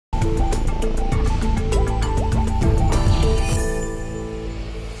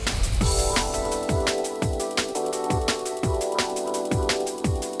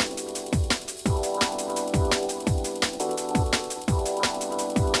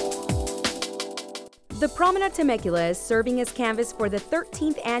The Promenade Temecula is serving as canvas for the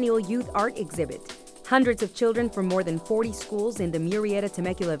 13th annual Youth Art Exhibit. Hundreds of children from more than 40 schools in the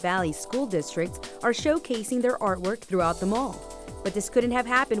Murrieta-Temecula Valley School Districts are showcasing their artwork throughout the mall. But this couldn't have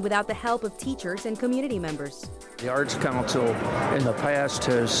happened without the help of teachers and community members. The Arts Council in the past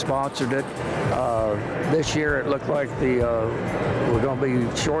has sponsored it. This year it looked like we're going to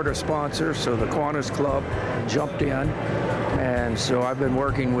be short of sponsors, so the Kiwanis Club jumped in. And so I've been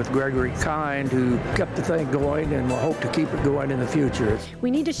working with Gregory Kind, who kept the thing going, and we'll hope to keep it going in the future. We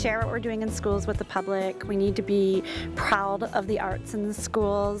need to share what we're doing in schools with the public. We need to be proud of the arts in the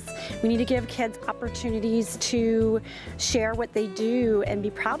schools. We need to give kids opportunities to share what they do and be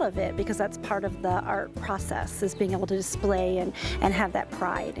proud of it, because that's part of the art process, is being able to display and have that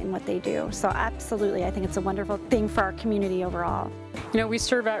pride in what they do. So absolutely, I think it's a wonderful thing for our community overall. You know, we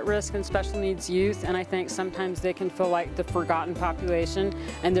serve at-risk and special needs youth, and I think sometimes they can feel like the forgotten population,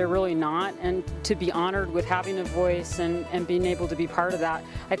 and they're really not. And to be honored with having a voice and being able to be part of that,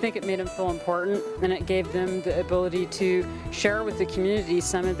 I think it made them feel important, and it gave them the ability to share with the community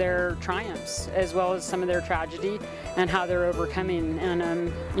some of their triumphs as well as some of their tragedy and how they're overcoming.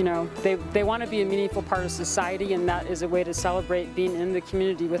 And you know, they want to be a meaningful part of society, and that is a way to celebrate being in the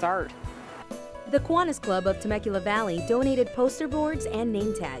community with art. The Kiwanis Club of Temecula Valley donated poster boards and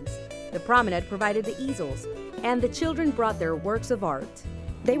name tags. The Promenade provided the easels, and the children brought their works of art.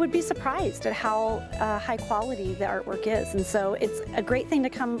 They would be surprised at how high quality the artwork is, and so it's a great thing to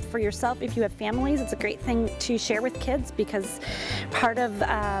come for yourself. If you have families, it's a great thing to share with kids, because part of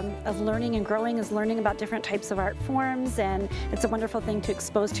learning and growing is learning about different types of art forms, and it's a wonderful thing to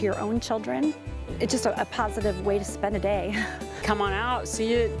expose to your own children. It's just a positive way to spend a day. Come on out,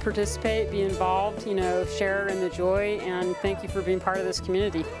 see it, participate, be involved, you know, share in the joy, and thank you for being part of this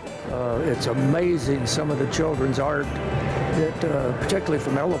community. It's amazing, some of the children's art, that particularly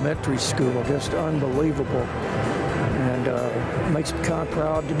from elementary school, just unbelievable, and makes me kind of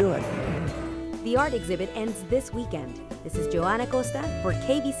proud to do it. The art exhibit ends this weekend. This is Jhoann Acosta for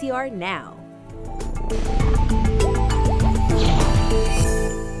KVCR NOW.